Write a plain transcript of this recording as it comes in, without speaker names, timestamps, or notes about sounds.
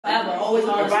always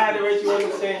evaluate you.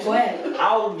 Understand? Go ahead.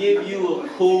 I'll give you a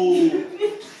cool.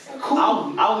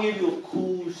 I'll give you a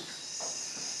cool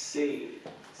 6.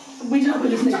 We talk with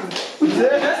this nigga.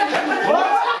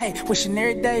 Hey, wishing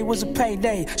every day was a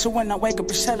payday. So when I wake up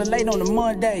and celebrate on the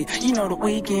Monday, you know the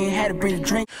weekend had to bring a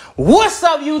drink. What's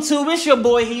up, YouTube? It's your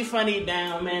boy, He Funny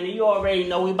Down, man. And you already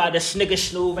know we about to snicker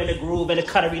snoove and the groove and the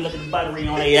cuttery looking buttery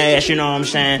on their ass, you know what I'm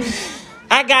saying?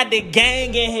 I got the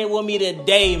gang in here with me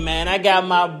today, man. I got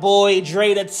my boy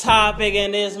Dredatopic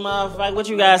in this motherfucker. What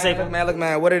you guys say? Look,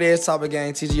 man, what it is, Topic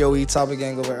Gang, TGOE, Topic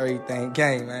Gang over everything.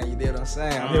 Gang, man, you did what I'm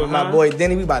saying? I'm here with my boy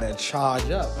Denny. We about to charge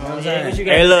up. You know what I'm saying?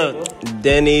 Hey, look,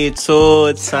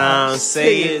 denny2tymes,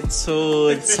 say it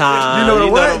 2 times. You know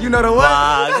the what? You know the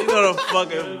what? You know the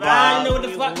fucking vibe. I know what the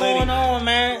fuck going on,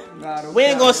 man. We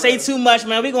ain't gonna say too much,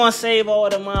 man. We gonna save all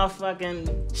the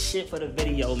motherfucking shit for the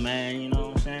video, man. You know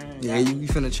what I'm saying? Yeah, you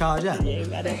finna charge up. Yeah, we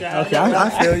gotta charge Okay, up. I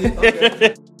feel you.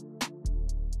 Okay.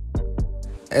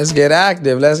 Let's get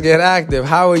active. Let's get active.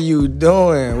 How are you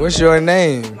doing? What's your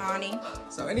name? Monty.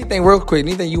 So anything real quick,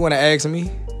 anything you want to ask me?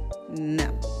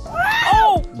 No.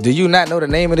 Do you not know the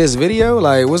name of this video?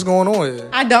 Like, what's going on here?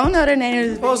 I don't know the name of this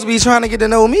You're supposed to be trying to get to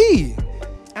know me.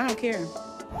 I don't care.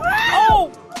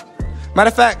 Matter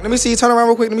of fact, let me see you turn around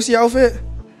real quick. Let me see your outfit.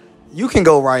 You can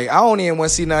go right. I don't even want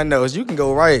to see nothing else. You can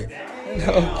go right.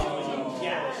 No.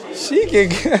 Hey,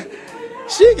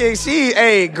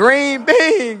 green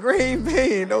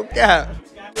bean, no cap.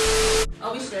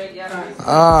 I'll be straight, yeah.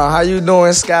 How you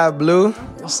doing, Sky Blue?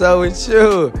 What's up with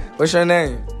you? What's your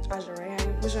name?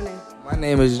 What's your name? My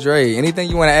name is Dre. Anything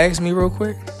you want to ask me real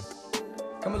quick?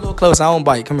 Come a little close. I don't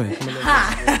bite. Come here. Come a little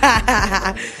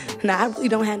Nah, I really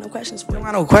don't have no questions for you. I don't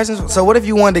have no questions. So what if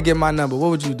you wanted to get my number?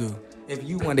 What would you do? If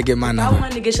you wanted to get my I number?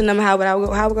 wanted to get your number. How would I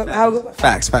go? How would I go?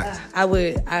 Facts. I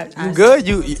would. You good?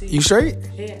 You straight?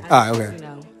 Yeah. All right, okay. You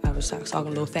know, I was talking a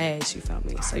little fast. You felt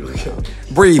me? So you know.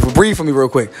 Breathe for me real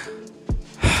quick.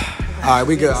 All right,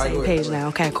 we good. All right, Same page now.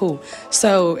 Okay, cool.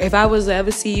 So if I was to ever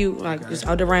see you like just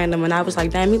out the random and I was like,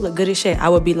 damn, you look good as shit, I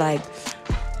would be like,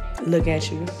 look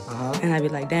at you, and I'd be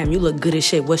like, damn, you look good as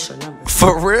shit. What's your number?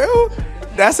 For real?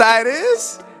 That's how it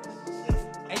is?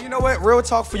 And you know what? Real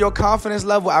talk, for your confidence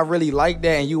level, I really like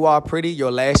that. And you are pretty.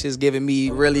 Your lashes giving me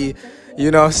really,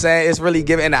 you know what I'm saying? It's really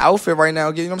giving in the outfit right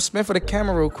now. You know, I'm spin for the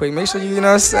camera real quick. Make sure you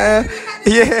know what I'm saying?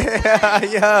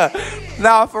 Yeah.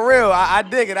 Nah, for real. I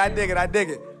dig it.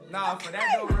 Nah, for that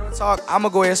though, real talk, I'm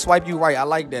going to go ahead and swipe you right. I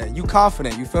like that. You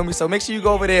confident. You feel me? So make sure you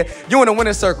go over there. You in the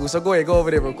winner's circle. So go ahead. Go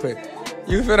over there real quick.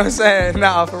 You feel what I'm saying?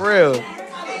 Nah, for real.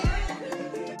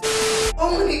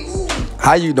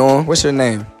 How you doing? What's your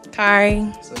name?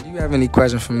 Kari. So do you have any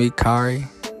questions for me, Kari?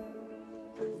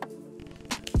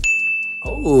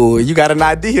 Oh, you got an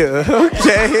idea.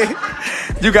 Okay.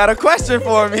 You got a question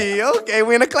for me. Okay,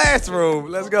 we in the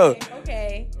classroom. Let's go.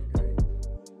 Okay.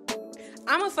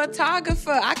 I'm a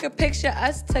photographer. I could picture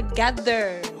us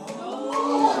together.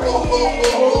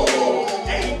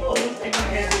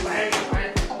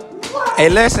 Hey,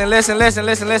 listen,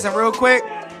 real quick.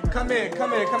 Come here,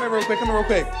 real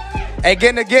quick. Hey,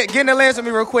 get in the lens with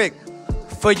me real quick.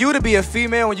 For you to be a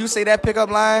female, when you say that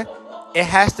pickup line, it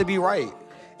has to be right.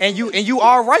 And you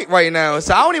are right now.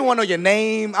 So I don't even want to know your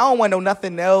name. I don't want to know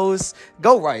nothing else.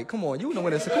 Go right. Come on, you know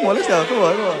what it is. Come on, let's go. Come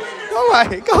on. Go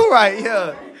right,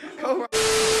 yeah. Go right.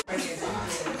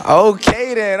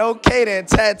 Okay then.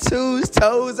 Tattoos,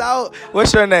 toes out.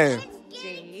 What's your name?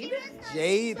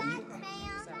 Jade.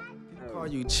 Call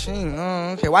you Ching.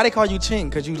 Okay. Why they call you Ching?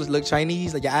 Because you just look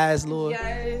Chinese, like your eyes little.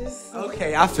 Yes.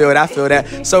 Okay, I feel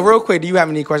that. So real quick, do you have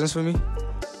any questions for me?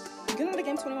 You know the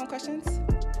game 21 questions?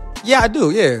 Yeah, I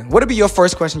do. Yeah. What'd be your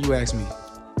first question you asked me?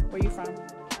 Where you from?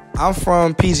 I'm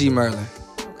from PG, Maryland.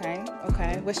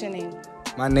 Okay. What's your name?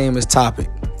 My name is Topic.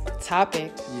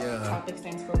 Topic. Yeah. Topic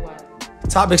stands for what?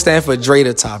 Topic stands for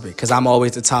Dredatopic, because I'm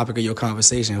always the topic of your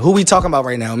conversation. Who we talking about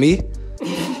right now? Me?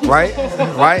 Right?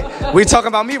 We talking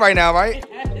about me right now, right?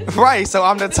 Right. So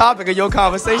I'm the topic of your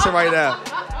conversation right now.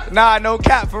 Nah, no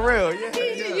cap, for real. Yeah.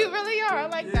 You really are. I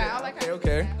like that. I like how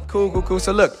Okay. Cool.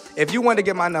 So look, if you wanted to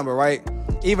get my number, right?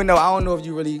 Even though I don't know if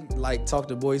you really like talk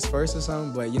to boys first or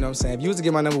something, but you know what I'm saying? If you was to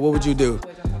get my number, what would you do?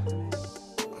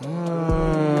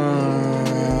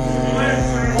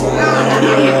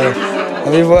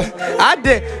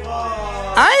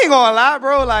 I ain't gonna lie,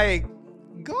 bro. Like,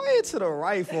 go ahead to the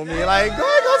right for me. Like, go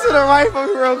to the right for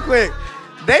me real quick.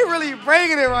 They really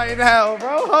bringing it right now,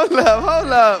 bro. Hold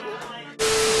up.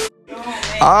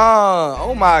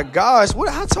 Oh my gosh.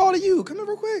 How tall are you? Come here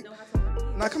real quick.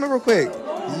 Come here real quick.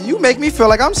 You make me feel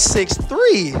like I'm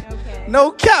 6'3". Okay.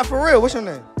 No cap, for real. What's your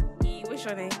name? What's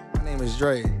your name? My name is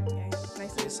Dre. Okay.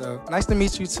 Nice to meet you. So nice to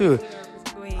meet you too.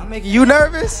 Wait. I'm making you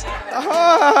nervous?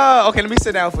 Okay, let me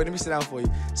sit down for you.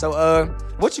 So,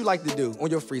 what you like to do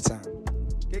on your free time?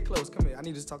 Get close. Come here. I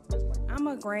need to talk to this mic. I'm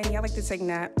a granny. I like to take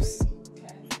naps.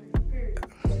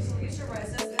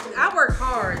 I work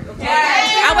hard. Okay.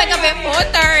 I wake up at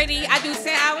 4:30. I do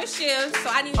 10-hour shifts, so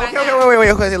I need my nap. Wait.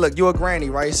 Okay, look, you're a granny,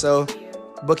 right? So,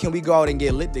 but can we go out and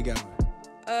get lit together?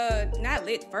 Not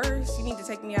lit first. You need to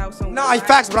take me out somewhere. No,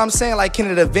 facts, but I'm saying, like, can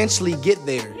it eventually get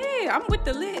there? Yeah, I'm with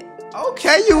the lit.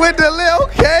 Okay, you with the lit,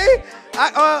 okay.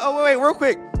 Wait, real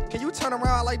quick. Can you turn around?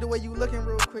 I like the way you looking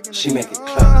real quick. She make it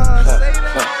clap.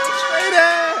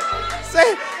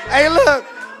 Say that. Hey, look.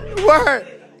 Word.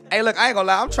 Hey, look, I ain't gonna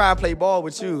lie. I'm trying to play ball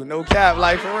with you. No cap,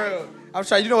 like, for real. I'm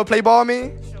trying. You know what play ball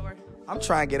mean? Sure. I'm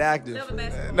trying to get active. Love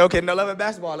basketball. No, love and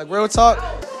basketball. Like, real talk.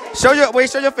 Show your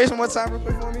face one more time real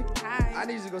quick for me. Hi. I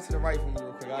need you to go to the right for me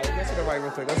real quick. All right, go to the right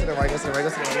real quick. Go to the right.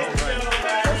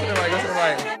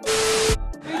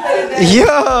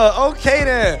 Yeah, okay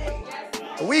then.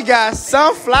 We got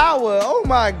sunflower. Oh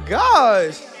my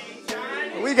gosh.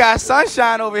 We got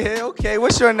sunshine over here. Okay,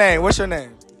 what's your name?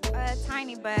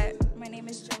 Tiny, but my name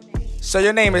is Jonah. So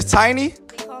your name is Tiny?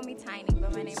 They call me Tiny,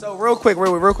 but my name So real quick.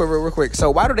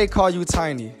 So why do they call you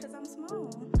Tiny? because I'm small.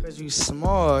 Because you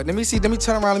small. Let me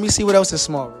turn around. Let me see what else is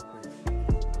small real quick.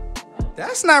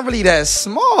 That's not really that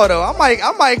small though. I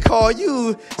might call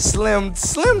you Slim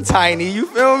Tiny. You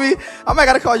feel me? I might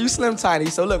gotta call you Slim Tiny.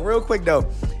 So look, real quick though.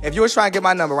 If you were trying to get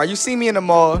my number, right? You see me in the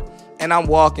mall and I'm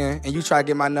walking and you try to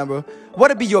get my number,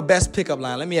 what'd be your best pickup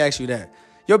line? Let me ask you that.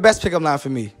 Your best pickup line for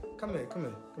me. Come here.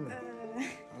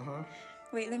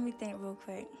 Wait, let me think real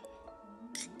quick.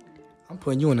 I'm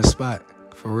putting you on the spot.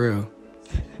 For real.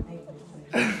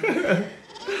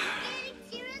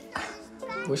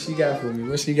 What she got for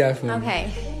me? Okay.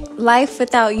 Life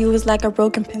without you is like a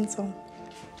broken pencil.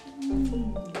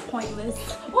 Pointless.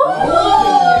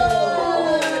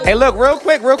 Hey, look, real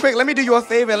quick. Let me do you a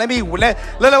favor. Wait,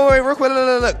 real quick.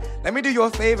 Look. Let me do you a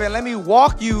favor and let me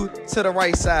walk you to the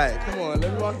right side. Come on,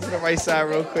 let me walk you to the right side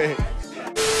real quick.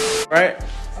 Right?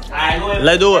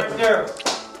 Let's do it.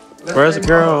 First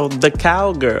girl, the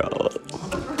cowgirl.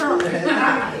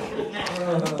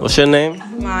 What's your name?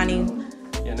 Monty.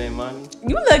 Your name, Monty?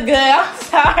 You look good. I'm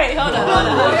sorry. Hold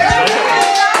on.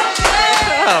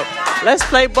 Let's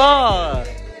play ball.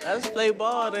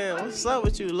 Then. What's up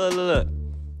with you? Look.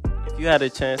 If you had a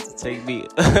chance to take me,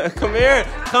 come here.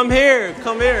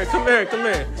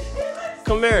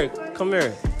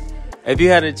 If you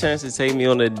had a chance to take me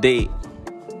on a date,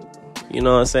 you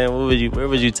know what I'm saying? Where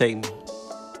would you take me?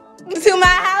 To my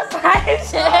house.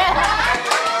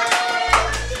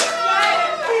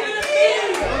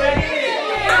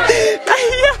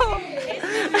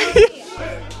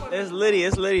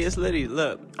 It's litty.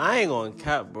 Look, I ain't gonna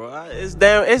cap, bro. It's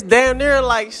damn near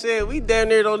like shit. We damn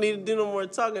near don't need to do no more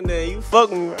talking there. You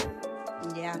fuck me, right?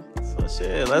 Yeah. So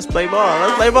shit, let's play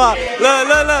ball. Look.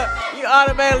 You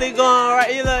automatically going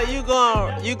right. You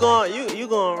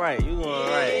going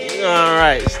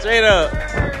right. Straight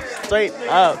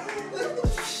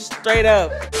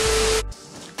up.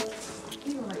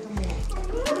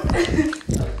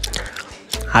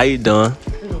 How you doing?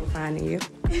 I'm finding you.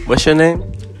 What's your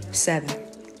name? 7.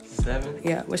 7?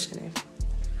 Yeah, what's your name?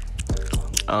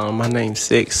 My name's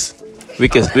 6. We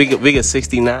could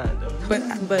 69 though.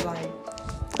 But like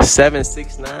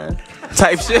 769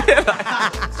 type shit.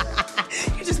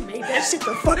 you just made that shit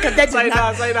the fuck up. Say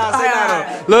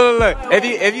no. Look.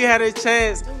 If you had a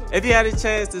chance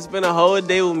to spend a whole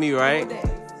day with me, right?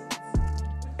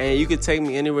 And you could take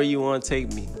me anywhere you want to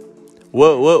take me.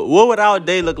 What would our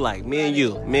day look like? Me and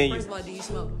you. First of all, do you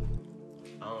smoke?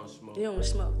 I don't smoke. You don't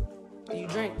smoke. Do you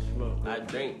drink? I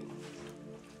drink.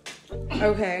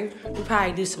 Okay. We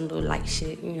probably do some little light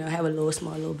shit. Have a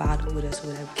small little bottle with us,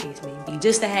 whatever the case may be.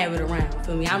 Just to have it around.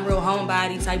 Feel me? I'm real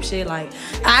homebody type shit. Like,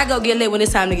 I go get lit when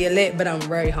it's time to get lit, but I'm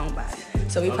very homebody.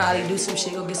 So we probably do some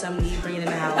shit, go get something to eat, bring it in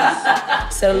the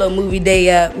house. Set a little movie day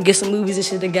up, get some movies and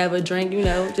shit together, drink,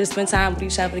 just spend time with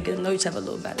each other to get to know each other a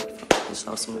little better. Just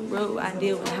some real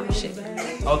ideal in the house shit.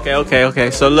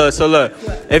 Okay. So look.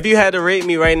 If you had to rate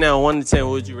me right now, 1 to 10,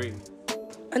 what would you rate me?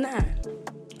 A 9.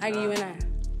 I give you a 9.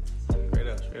 Straight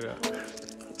up.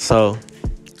 So,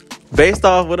 based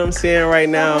off what I'm seeing right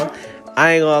now,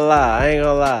 I ain't gonna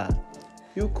lie.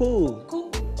 You cool.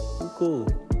 You cool.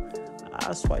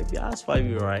 I'll swipe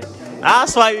you right.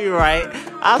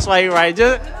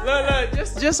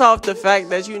 Just off the fact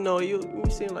that you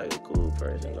seem like a cool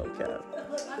person, no cap.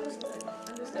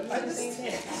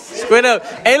 Straight up.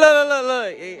 Hey,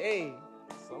 look. Hey.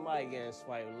 Somebody getting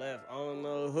swiped left. I don't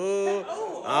know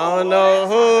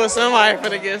who. Somebody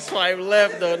finna get swiped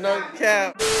left though. No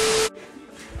cap.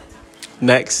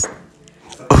 Next.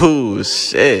 Oh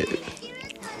shit.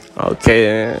 Okay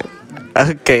then.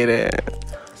 Okay then.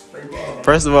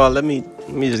 First of all, let me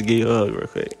just give you a hug real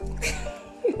quick.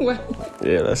 What?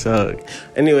 Yeah, let's hug.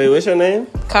 Anyway, what's your name?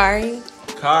 Kari.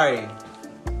 Kari.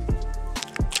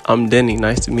 I'm Denny.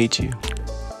 Nice to meet you.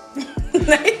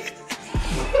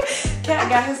 Cat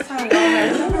got his tongue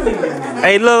on.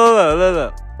 Hey,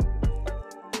 look.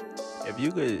 If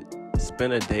you could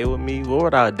spend a day with me, what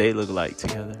would our day look like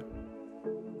together?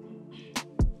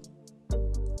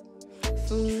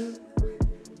 Food.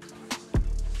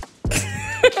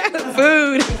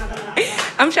 Food.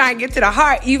 I'm trying to get to the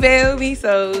heart. You feel me?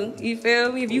 So you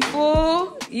feel me? If you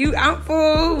full, I'm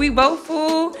full. We both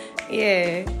full.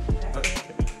 Yeah.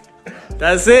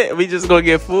 That's it? We just gonna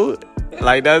get food?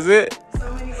 Like, that's it?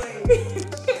 So many ways.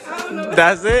 I don't know.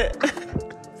 That's it?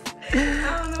 I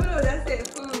don't know. That's it.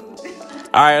 Food.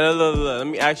 All right, look. Let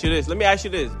me ask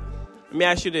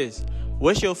you this.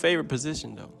 What's your favorite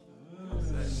position, though?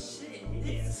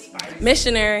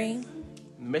 Missionary.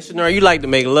 Missionary, you like to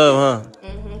make love, huh?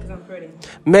 Because I'm pretty.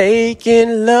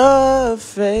 Making love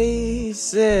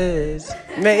faces.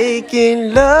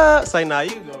 Making love. It's like, nah,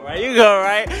 you go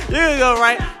right.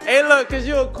 Hey, look, because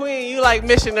you're a queen. You like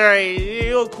missionary.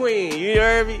 You're a queen. You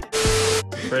heard me?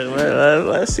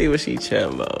 Let's see what she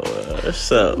chatting about.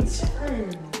 What's up?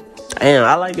 Damn,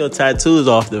 I like your tattoos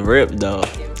off the rip, though.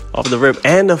 Off the rip.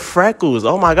 And the freckles.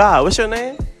 Oh, my God. What's your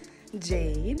name?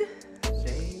 Jade.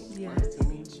 Yeah. Nice to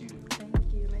meet you. Thank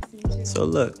you. Nice to meet you. So,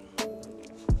 look.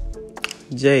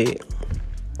 Jade.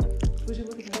 What you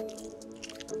looking at?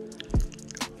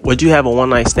 Would you have a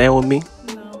one-night stand with me?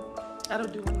 No. I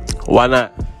don't do that. Why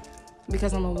not?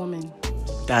 Because I'm a woman.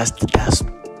 That's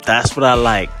what I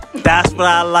like. That's what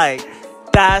I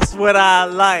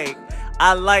like.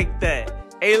 I like that.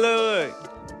 Hey, look.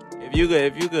 If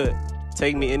you could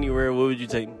take me anywhere, where would you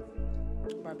take me?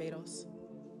 Barbados.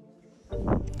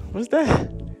 What's that?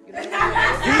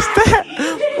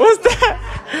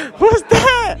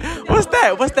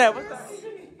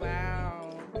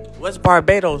 Wow. What's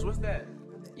Barbados? What's that?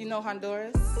 You know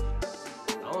Honduras?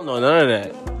 I don't know none of that.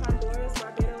 You know Honduras,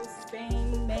 Barbados,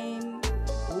 Spain, Maine.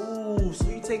 Ooh, so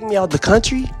you taking me out the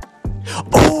country?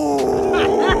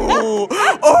 Oh,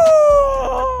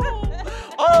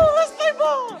 let's play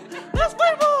ball.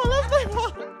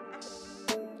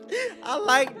 I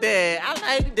like that.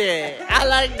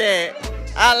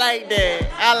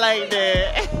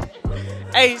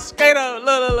 Hey, straight up,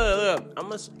 look. I'm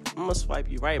gonna swipe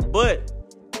you right, but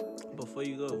before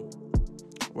you go,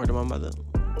 word to my mother,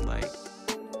 like,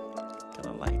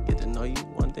 can I get to know you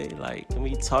one day? Like, can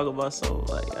we talk about something?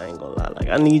 Like, I ain't gonna lie, like,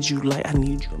 I need you in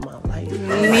my life. You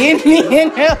need me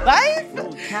in your life? No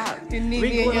cap. You need We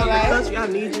me in going your out the life? country, I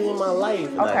need you in my life.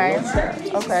 Okay. Like, no cap.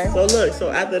 Okay. So look, so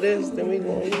after this, then we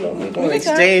gonna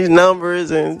exchange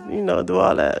numbers and do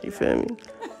all that. You feel me?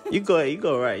 You go right.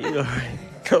 Go right.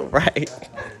 Go right.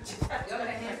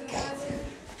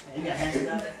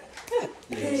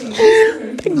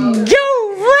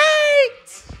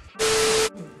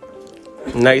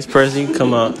 Next person, you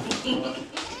come out.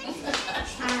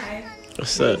 Hi.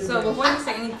 What's up? So before you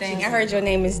say anything, I heard your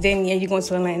name is Denny and you're going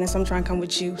to Atlanta, so I'm trying to come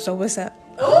with you. So what's up?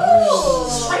 Ooh,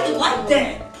 why you like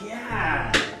that?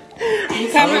 Yeah. You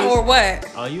coming or what?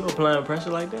 Oh, you applying pressure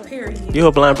like that? Period. You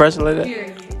applying pressure like that?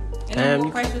 Period. And Damn, no you-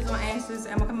 more questions or answers.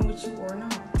 Am I coming with you or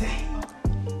not?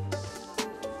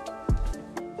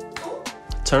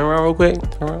 Turn around real quick.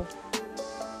 Turn around.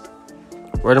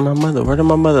 Word to my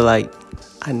mother. Like,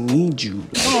 I need you.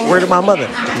 Word to my mother.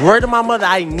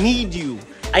 I need you.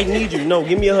 No,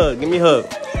 give me a hug.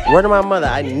 Word to my mother.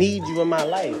 I need you in my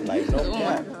life. Like, no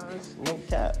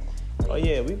cap. Oh,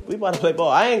 yeah, we about to play ball.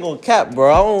 I ain't gonna cap, bro.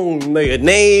 I don't make a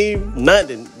name,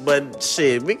 nothing. But,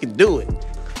 shit, we can do it.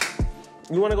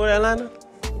 You want to go to Atlanta?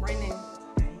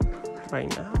 Right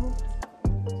now?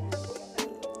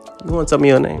 You want to tell me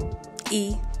your name?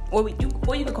 E. Or you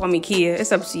can call me Kia.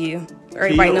 It's up to you.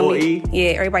 Everybody know me. E?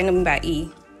 Yeah, everybody know me by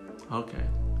E. Okay.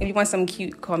 If you want something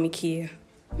cute, call me Kia.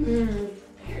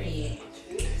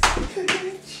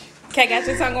 Cat got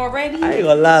your tongue already? I ain't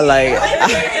gonna lie, like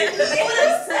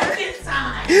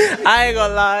I ain't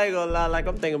gonna lie, like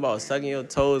I'm thinking about sucking your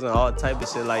toes and all type of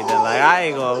shit like that. Like I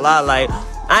ain't gonna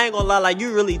lie, like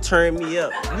you really turn me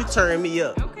up. You turn me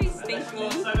up. Okay, Stinky.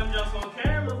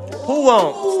 Who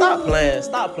won't?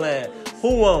 Stop playing.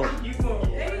 Who won't?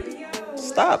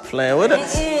 Stop playing. What?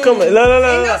 Come on,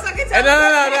 look. Hey, no.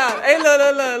 Hey,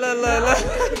 look.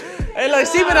 Hey, look,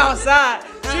 she been outside.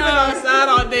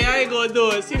 All day. I ain't gonna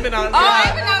do it. She been outside. Oh,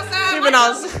 I been outside. She been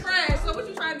outside. So what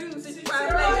you trying to do? Since you trying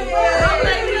to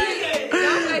play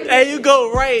me? Hey, you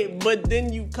go right, but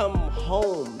then you come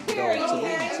home. though, to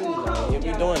me too. Like, you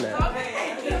be doing that.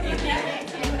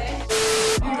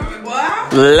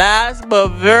 Last but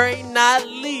very not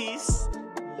least,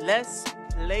 let's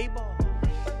play ball.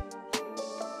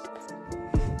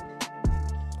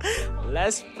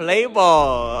 Let's play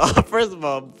ball. First of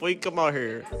all, before you come out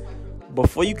here,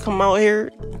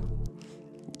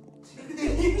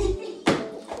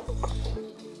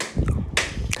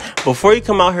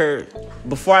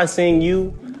 before I seen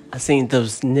you, I seen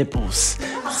those nipples.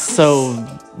 So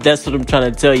that's what I'm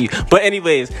trying to tell you. But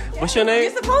anyways, what's your name?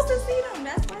 You're supposed to see them.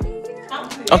 That's why they're here.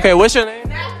 Okay, what's your name?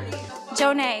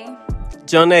 Jonay.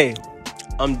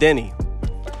 I'm Denny.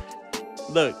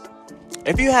 Look,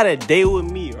 if you had a date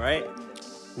with me, right?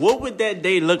 What would that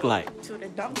day look like? To the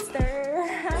dumpster.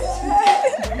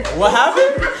 What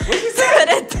happened? What you said?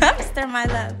 To the dumpster, my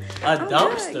love. A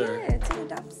dumpster? Yeah, to the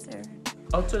dumpster.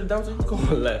 Oh, to the dumpster? You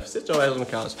going left. Sit your ass on the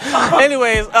couch.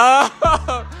 Anyways,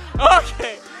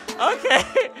 okay.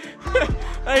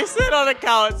 Hey, sit on the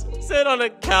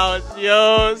couch.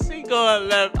 Yo, she going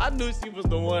left. I knew she was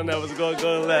the one that was going to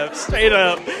go left. Straight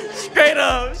up.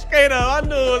 I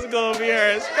knew it was going to be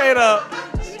her. Straight up.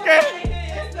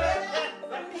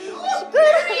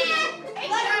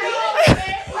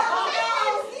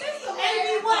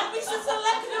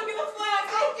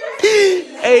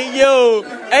 Hey yo,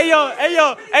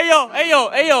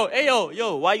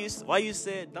 why you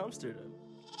said dumpster though?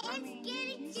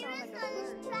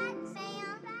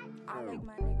 I like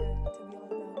my nigga to be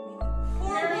all about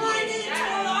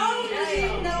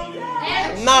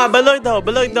me. Nah, but look though.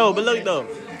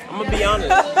 I'm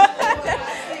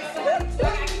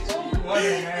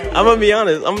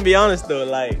gonna be honest though,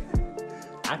 like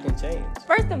I can change.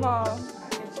 First of all,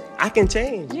 I can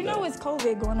change. you know it's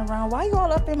COVID going around. Why you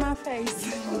all up in my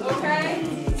face? Okay.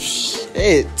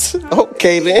 Shit.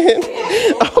 Okay then.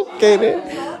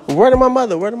 Where to my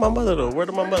mother?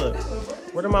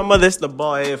 It's the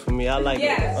ball head for me. I like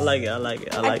it. I like it.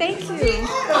 Thank you.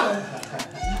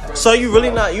 So you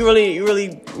really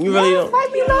don't.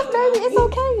 Fight me love, baby. It's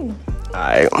okay.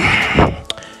 Alright.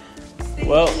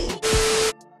 Well.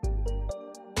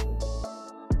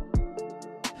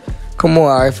 Come on,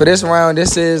 all right. For this round,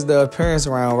 this is the appearance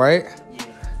round, right?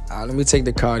 All right, let me take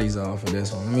the cardies off for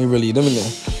this one.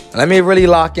 Let me really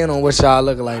lock in on what y'all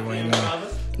look like right now.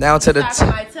 Down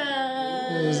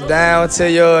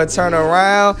to your turn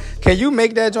around. Can you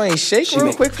make that joint shake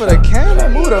real quick for the camera?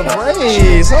 Move the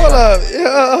braids. Hold up,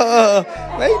 yeah.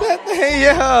 Make that thing,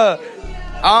 yeah.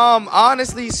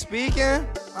 Honestly speaking,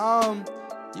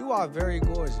 you are very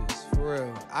gorgeous. For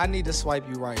real. I need to swipe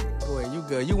you right. Go ahead, you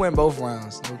good. You win both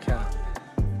rounds. No cap.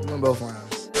 You win both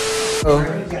rounds. Oh.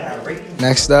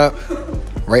 Next up.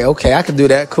 Right, okay, I can do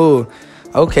that. Cool.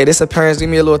 Okay, this appearance, give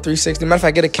me a little 360. Matter of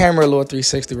fact, get a camera a little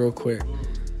 360 real quick.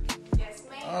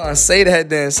 Say that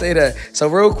then. Say that. So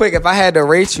real quick, if I had to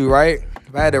rate you, right?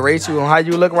 If I had to rate you on how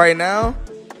you look right now,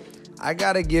 I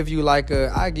gotta give you like a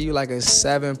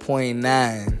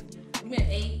 7.9. You meant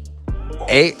 8.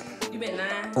 8? You meant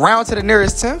 9. Round to the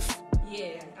nearest 10th?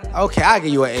 Yeah. Okay, I'll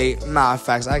give you an 8. Nah,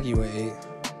 facts, I'll give you an 8.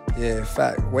 Yeah,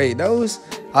 fact. Wait,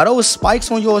 are those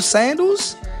spikes on your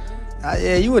sandals?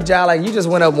 Yeah, you a job like you just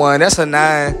went up 1. That's a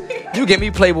 9. You give me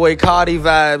Playboy Cardi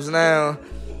vibes now.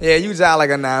 Yeah, you job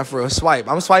like a 9 for a swipe.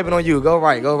 I'm swiping on you. Go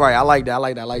right. I like that.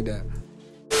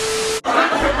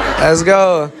 Let's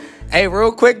go. Hey,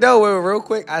 real quick.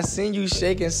 I seen you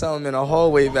shaking something in the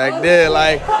hallway back there.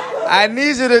 Like, I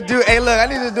need you to do. Hey, look, I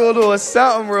need you to do a little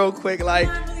something real quick. Like,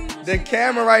 the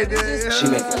camera right there.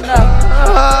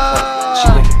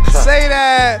 Say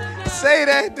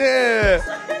that there.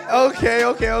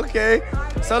 Okay.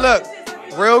 So look,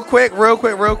 real quick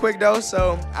though.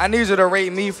 So I need you to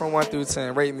rate me from 1 through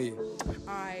 10. Rate me.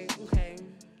 Alright, okay.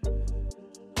 Alright,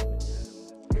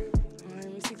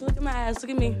 let me see. Look at my ass.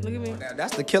 Look at me. Now,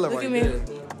 that's the killer right there.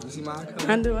 You see mine?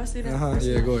 I see that.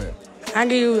 Yeah, go ahead. I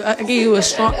give you a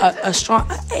strong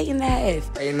 8.5.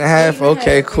 8.5.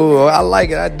 Okay, cool. I like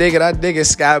it. I dig it.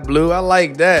 Sky blue. I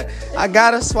like that. I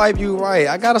gotta swipe you right.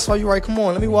 Come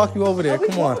on, let me walk you over there.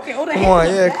 Come on.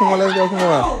 Yeah, come on. Let's go. Come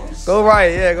on. Go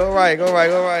right. Yeah, go right.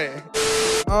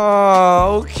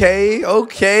 Oh,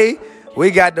 okay.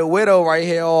 We got the widow right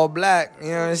here, all black. You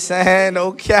know what I'm saying?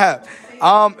 No cap. If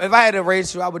I had to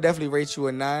rate you, I would definitely rate you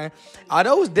a 9. Are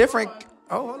those different?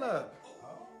 Oh, hold up.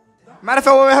 Matter of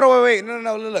fact, wait.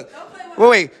 No, look.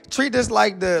 Wait. Treat this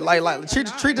like the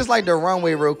treat this like the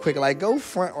runway real quick. Like, go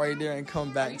front right there and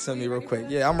come back to me real quick.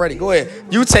 Yeah, I'm ready. Go ahead.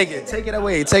 You take it. Take it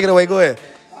away. Go ahead.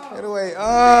 Get it away.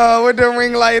 Oh, with the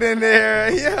ring light in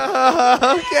there.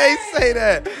 Yeah. Okay, say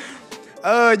that.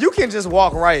 You can just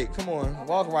walk right. Come on,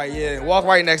 walk right. Yeah, walk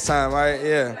right next time. All right.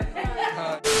 Yeah.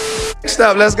 Next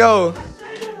up, let's go.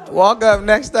 Walk up,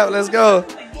 next up, let's go.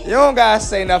 You don't gotta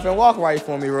say nothing. Walk right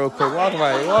for me real quick. Walk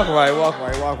right, walk right, walk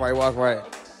right, walk right, walk right.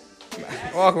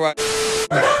 Walk right.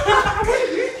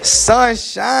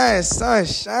 Sunshine,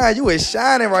 sunshine. You is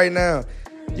shining right now.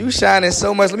 You shining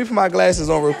so much. Let me put my glasses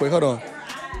on real quick. Hold on.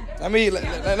 Let me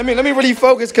really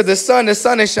focus because the sun is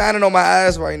shining on my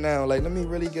eyes right now. Like, let me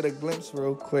really get a glimpse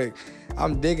real quick.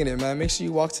 I'm digging it, man. Make sure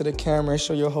you walk to the camera and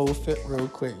show your whole fit real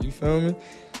quick. You feel me?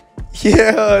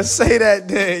 Yeah, say that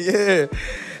then. Yeah.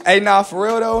 Hey, nah, for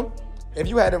real though. If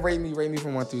you had to rate me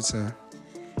from 1 through 10.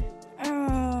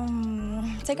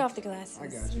 Take off the glasses. I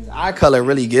got you. Eye color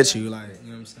really gets you, like,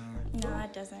 you know what I'm saying? No,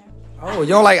 it doesn't. Oh, you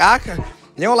don't like eye color?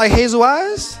 You don't like hazel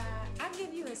eyes? I'll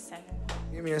give you a 7.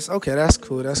 Give me a, okay, that's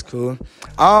cool. That's cool.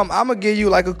 I'm gonna give you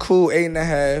like a cool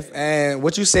 8.5. And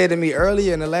what you said to me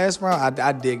earlier in the last round,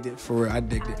 I digged it for real. I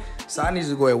digged it. So I need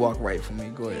you to go ahead and walk right for me.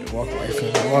 Go ahead, walk right for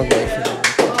me. Walk right for me.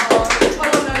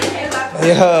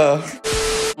 Yeah.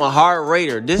 I'm a hard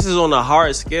rater. This is on a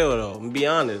hard scale though. I'm gonna be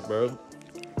honest, bro.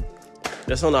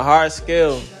 That's on a hard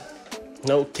scale.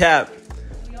 No cap.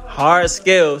 Hard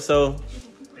scale, so.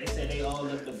 They said they all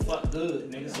look the fuck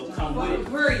good, nigga, so come with it.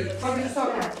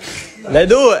 Let's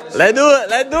do it. Let's do it.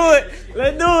 Let's do it.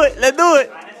 Let's do it. Let's do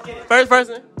it. First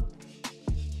person.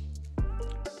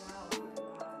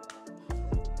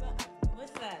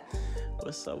 What's that?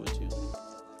 What's up with you?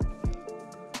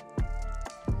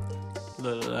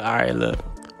 Look. All right, look.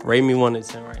 Rate me 1 to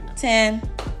 10 right now. 10.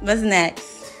 What's next?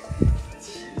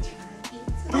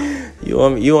 You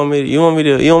want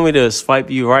me to swipe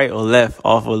you right or left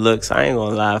off of looks? I ain't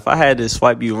gonna lie. If I had to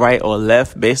swipe you right or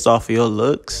left based off of your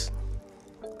looks,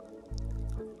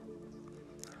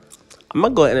 I'm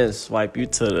gonna go ahead and swipe you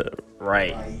to the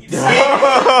right.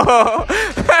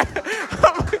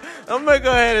 I'm gonna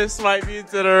go ahead and swipe you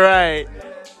to the right.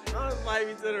 I'm gonna swipe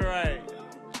you to the right.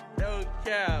 No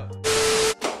cap.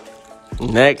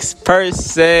 Next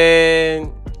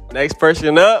person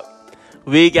up.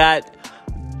 We got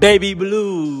Baby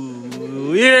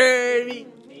Blue. You heard me?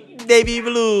 Baby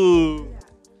Blue.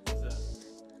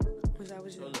 Was that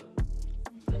what you?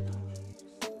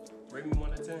 Rate me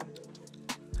 1 to 10.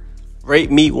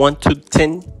 Rate me 1 to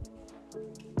 10.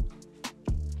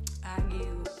 I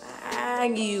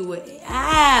give you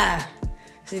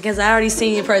because I already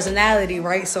seen your personality,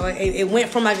 right? So it went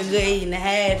from like a good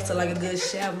 8.5 to like a good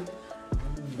 7.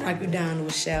 Knock you down to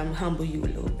a 7, humble you a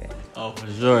little bit. Oh, for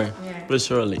sure. Yeah. For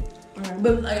surely.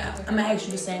 But like, I'm gonna ask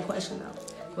you the same question though.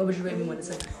 What would you rate me 1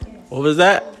 to 10? What was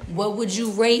that? What would you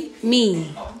rate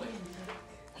me?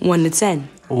 1 to 10.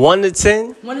 1 to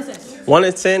 10? 1 to 10. 1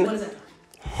 to 10? 1 to 10.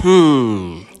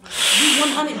 Hmm. Be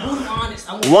 100 blue honest.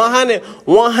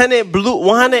 100 blue,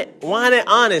 100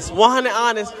 honest, 100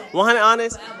 honest, 100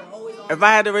 honest. If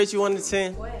I had to rate you 1 to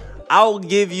 10, I'll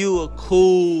give you a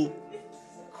cool,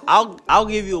 I'll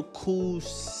give you a cool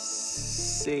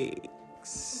 6.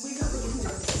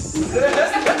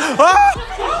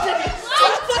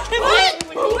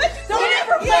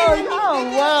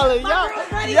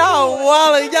 Y'all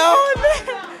wildin',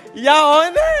 y'all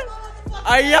on that?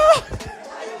 Are y'all?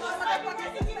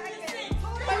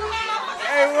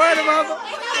 Hey, where my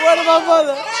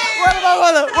mother?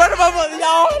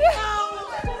 Y'all on that?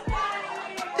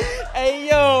 Hey,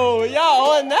 yo,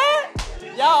 y'all on that?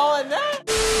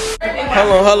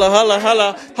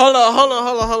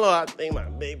 Hold on. I think my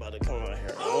baby about to come out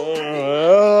here. Hold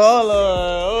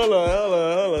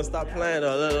on. Stop playing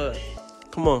though. Look.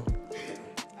 Come on.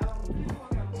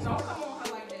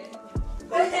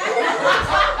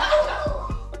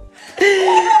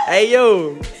 Hey,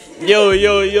 yo.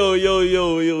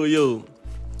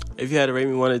 If you had to rate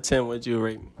me 1 to 10, what'd you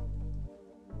rate me?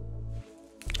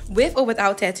 With or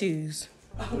without tattoos?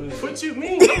 What you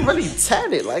mean? I'm really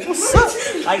tatted. Like, what's up?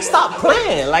 Like, stop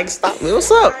playing. Like, stop.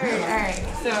 What's up? All right.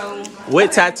 So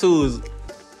With tattoos.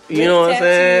 You know what I'm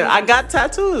saying? I got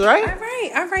tattoos, right?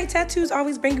 all right. Tattoos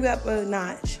always bring you up a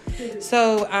notch.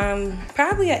 So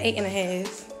probably an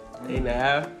 8.5.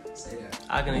 8.5?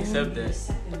 I can accept that.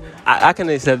 I can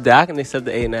accept that. I can accept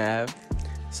the 8.5.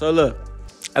 So look,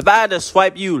 if I had to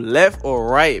swipe you left or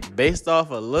right based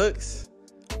off of looks,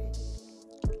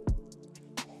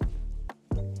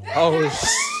 oh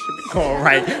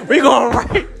shit, we going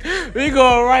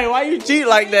right. Why you cheat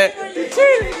like that? You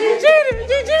cheated.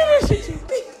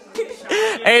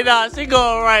 Hey, nah, she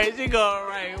going right.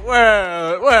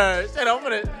 Word. Shut up.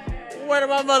 Where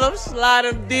my mother? I'm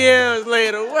sliding DMs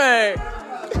later. Word.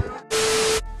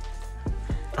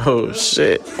 Oh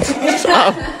shit.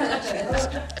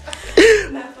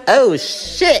 Oh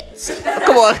shit.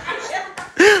 Come on.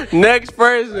 Next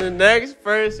person.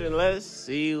 Let's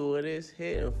see what it's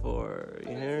hitting for.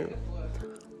 You hear?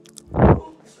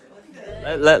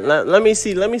 Let me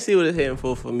see what it's hitting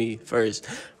for me first.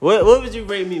 What would you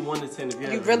rate me 1 to 10 if you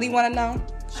had You really want to know?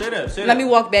 Shut up. Let me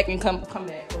walk back and come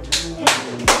back.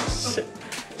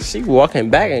 She walking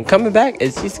back and coming back,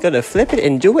 and she's gonna flip it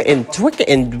and do it and twick it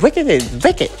and wick it and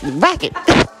wick it, whack it.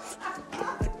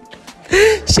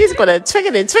 She's gonna twick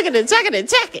it and twick it and twick it and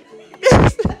check it.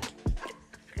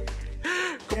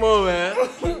 Come on, man.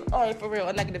 All right, for real,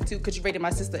 a -2 because you rated my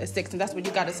sister a 6, and that's what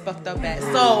you got us fucked up at.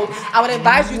 So I would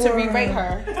advise you to re-rate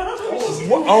her.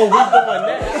 Oh, we doing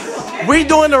that? We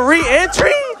doing a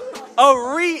re-entry? A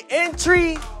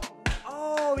re-entry?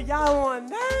 Oh, y'all want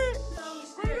that?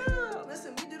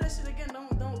 Listen, we do that shit again.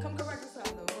 Don't come correct us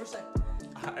out though. Or say.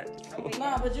 All right.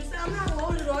 Nah, but you say I'm not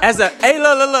loaded on. Hey,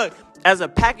 look. As a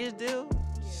package deal,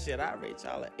 shit, I rate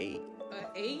y'all an 8. An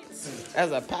 8?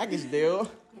 As a package deal.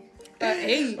 An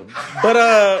 8. But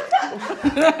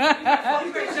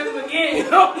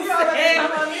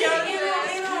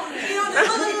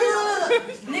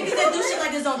Niggas that do shit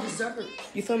like this don't deserve it.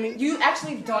 You feel me? You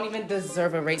actually don't even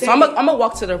deserve a rate. So I'm gonna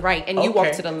walk to the right and you walk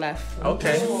Okay. to the left.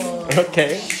 Okay.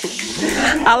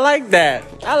 I like that.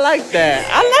 Okay.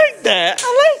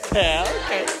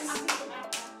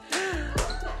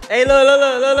 Hey, look.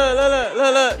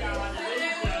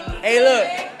 Hey, look.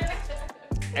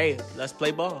 Hey, let's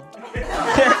play ball.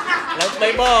 Let's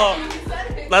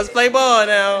play ball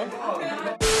now.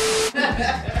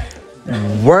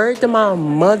 Word to my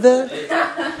mother.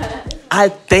 I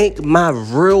think my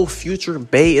real future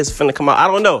bae is finna come out. I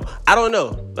don't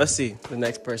know. Let's see. The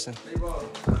next person.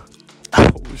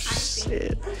 Oh,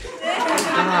 shit.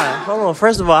 God, hold on.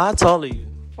 First of all, how tall are you?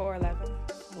 4'11".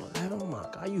 Oh, my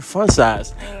God. You fun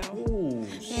size. Ooh.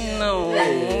 No.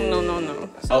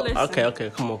 So Oh, listen. okay.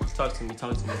 Come on. Talk to me.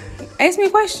 Ask me a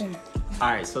question.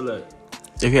 All right. So, look.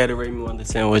 If you had to rate me 1 to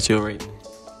 10, what's your rating?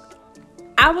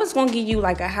 I was gonna give you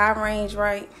like a high range,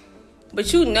 right?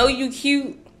 But you know you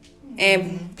cute.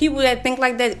 And people that think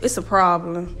like that, it's a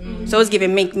problem. So it's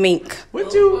giving mink.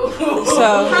 What you?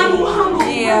 So,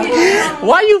 yeah.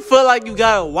 Why do you feel like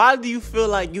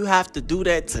you have to do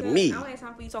that to me? I don't have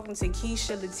time for you talking to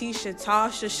Keisha, Letitia,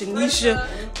 Tasha, Shanisha.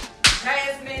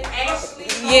 Jasmine, Ashley.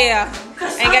 Yeah. I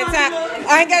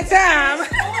ain't got time.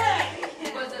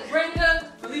 Brenda,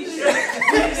 Felicia.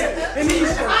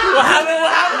 What happened?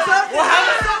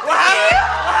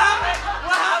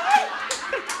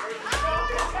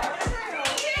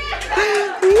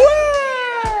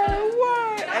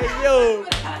 Hey, yo.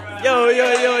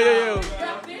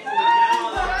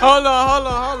 Hold on.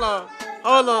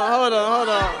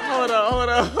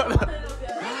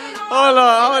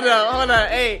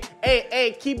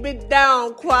 Hey, keep it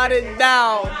down, quiet it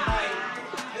down.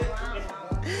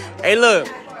 Hey, look.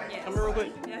 Come here real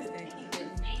quick.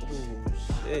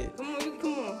 Shit.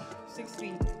 Come on. 6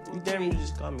 feet. You damn near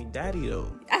just called me daddy, though.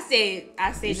 I said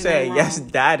You said yes,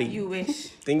 daddy. You wish.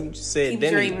 Think you just said Keep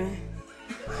Denny. dreaming.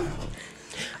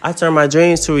 I turn my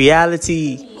dreams to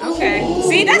reality. Okay.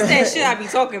 See, that's that shit I be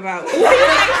talking about. You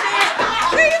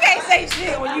can't say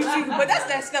shit on YouTube, but that's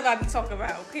that stuff I be talking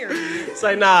about, period. It's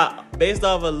like, nah, based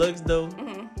off of looks, though.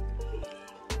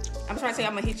 I'm trying to say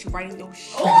I'm gonna hit you right in your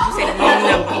shit. You say the wrong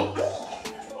number.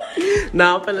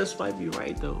 Nah, I'm finna swipe you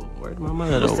right, though. Word to my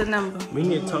mother, though. What's the number? We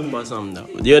need to talk about something, though.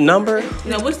 Your number?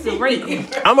 No, what's the rate?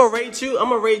 I'm gonna rate you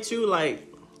like...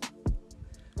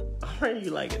 I'll rate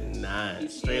you like a 9,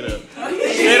 straight up. Alright, we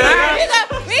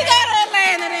go to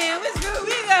Atlanta then. Let's go.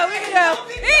 We go. Yeah.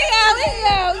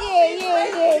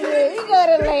 We go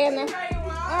to Atlanta.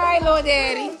 All right, Lord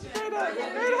Daddy.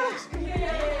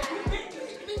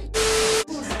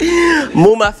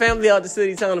 Move my family out the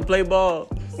city, time to play ball.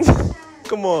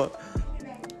 Come on.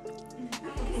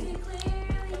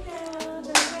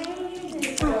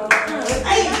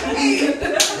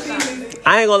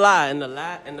 I ain't gonna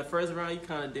lie. In the first round, you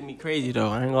kind of did me crazy though.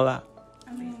 I ain't gonna lie.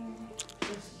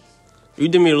 You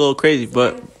did me a little crazy,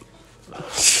 but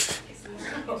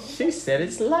she said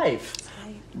it's life.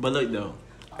 But look though,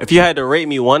 if you had to rate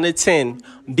me 1 to 10,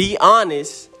 be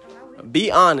honest.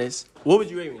 What would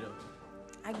you rate me though?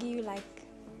 I give you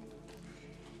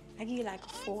like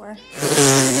 4.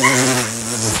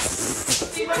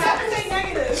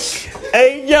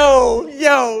 Hey, yo,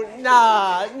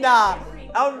 nah.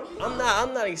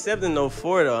 I'm not accepting no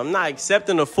 4 though. I'm not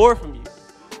accepting a 4 from you.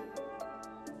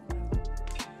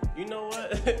 You know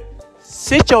what?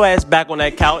 Sit your ass back on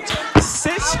that couch.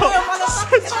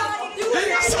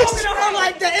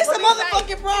 Like that. It's a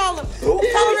motherfucking problem. Tell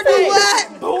her to do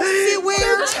what? Sit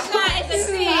where?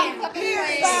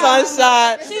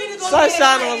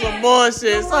 Sunshine on some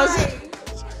bullshit.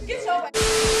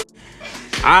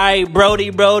 All right,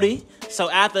 Brody. So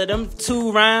after them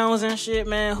 2 rounds and shit,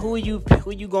 man, who you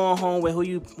going home with?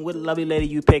 What lovely lady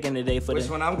you picking today for Which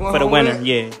the one I'm going for the home winner? with?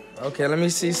 Yeah. Okay, let me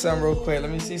see some real quick.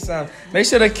 Make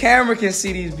sure the camera can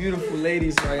see these beautiful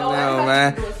ladies right now,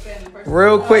 man.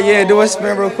 Real quick, yeah, do a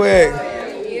spin real quick.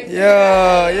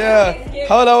 Yeah.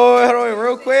 Hold on,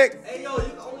 real quick.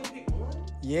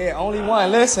 Yeah, only one.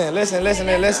 Listen. The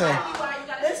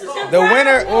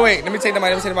winner. Oh wait, let me take the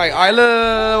mic. All right,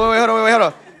 look. Wait, hold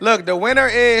on. Look, the winner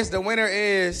is.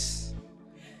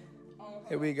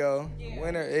 Here we go.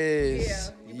 Winner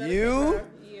is you.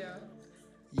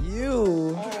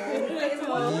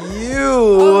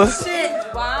 Oh shit!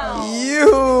 Wow.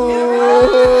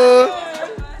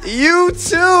 You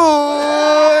too.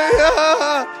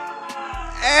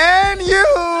 And you.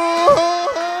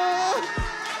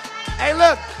 Hey,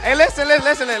 look. Hey, listen.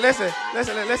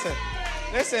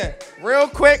 Listen. Real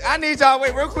quick. I need y'all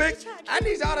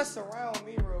to surround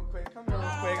me real quick. Come here real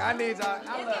quick. I need y'all.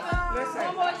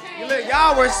 Listen. Look,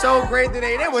 y'all were so great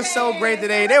today. They were so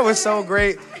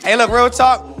great. Hey, look, real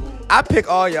talk. I pick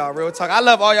all y'all, real talk. I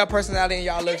love all y'all personality and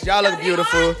y'all looks. Y'all look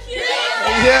beautiful.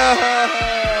 Yeah.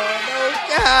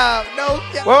 No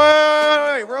cap.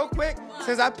 Wait. Real quick.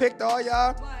 Since I picked all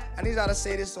y'all, I need y'all to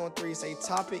say this on 3. Say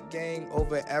topic gang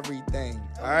over everything.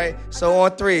 All right? So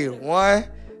on 3. 1,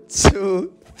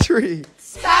 2, 3.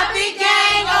 Topic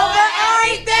gang over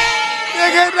everything.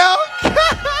 Nigga, no.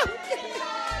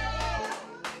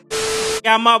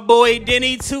 Got my boy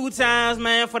denny2tymes,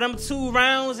 man, for them 2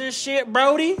 rounds and shit,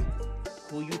 Brody.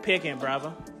 Who you picking,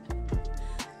 brother?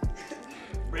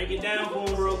 Break it down for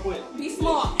him real quick. Be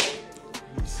smart.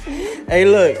 Hey,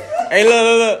 look.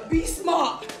 Be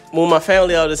smart. Move my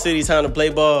family out of the city, time to play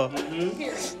ball.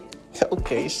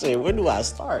 Okay, shit. Where do I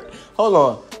start? Hold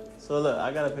on. So look,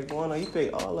 I gotta pick one, or you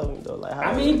pick all of them though. Like,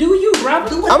 how Do you,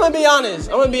 brother? I'm gonna be honest.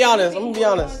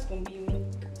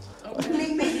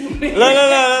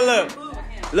 Look.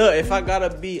 Look, if I gotta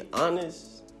be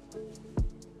honest,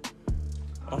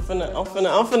 I'm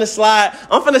finna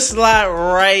slide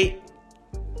right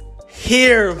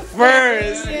here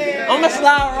first. I'ma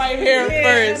slide right here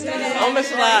first. I'ma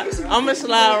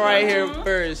slide right here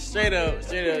first. Straight up.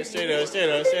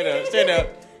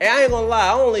 Hey, I ain't gonna lie,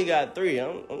 I only got 3.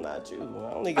 I'm not you.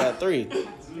 I only got 3.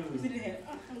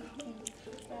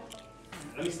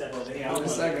 Let me step over here. One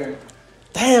second.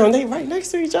 Damn, they right next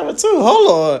to each other too.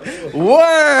 Hold on.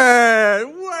 Word.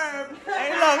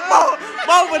 Hey, look,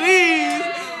 both of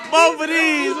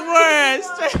these. Word.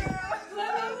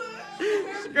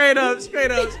 Straight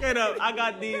up. I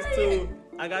got these two.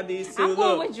 I'm Look.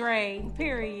 going with Dre.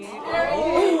 Period.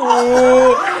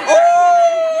 Ooh.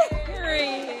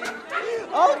 Period.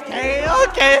 Okay.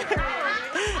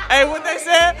 Hey, what they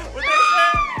said?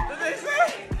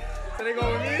 So they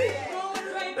go with me?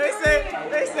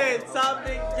 They said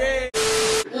topic game.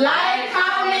 Like,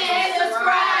 comment, and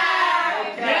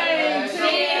subscribe. Gang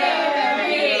shit.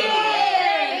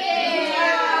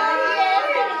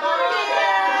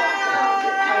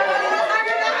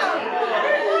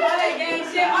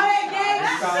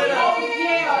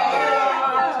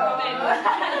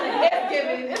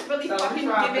 It's really fucking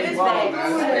giving. It's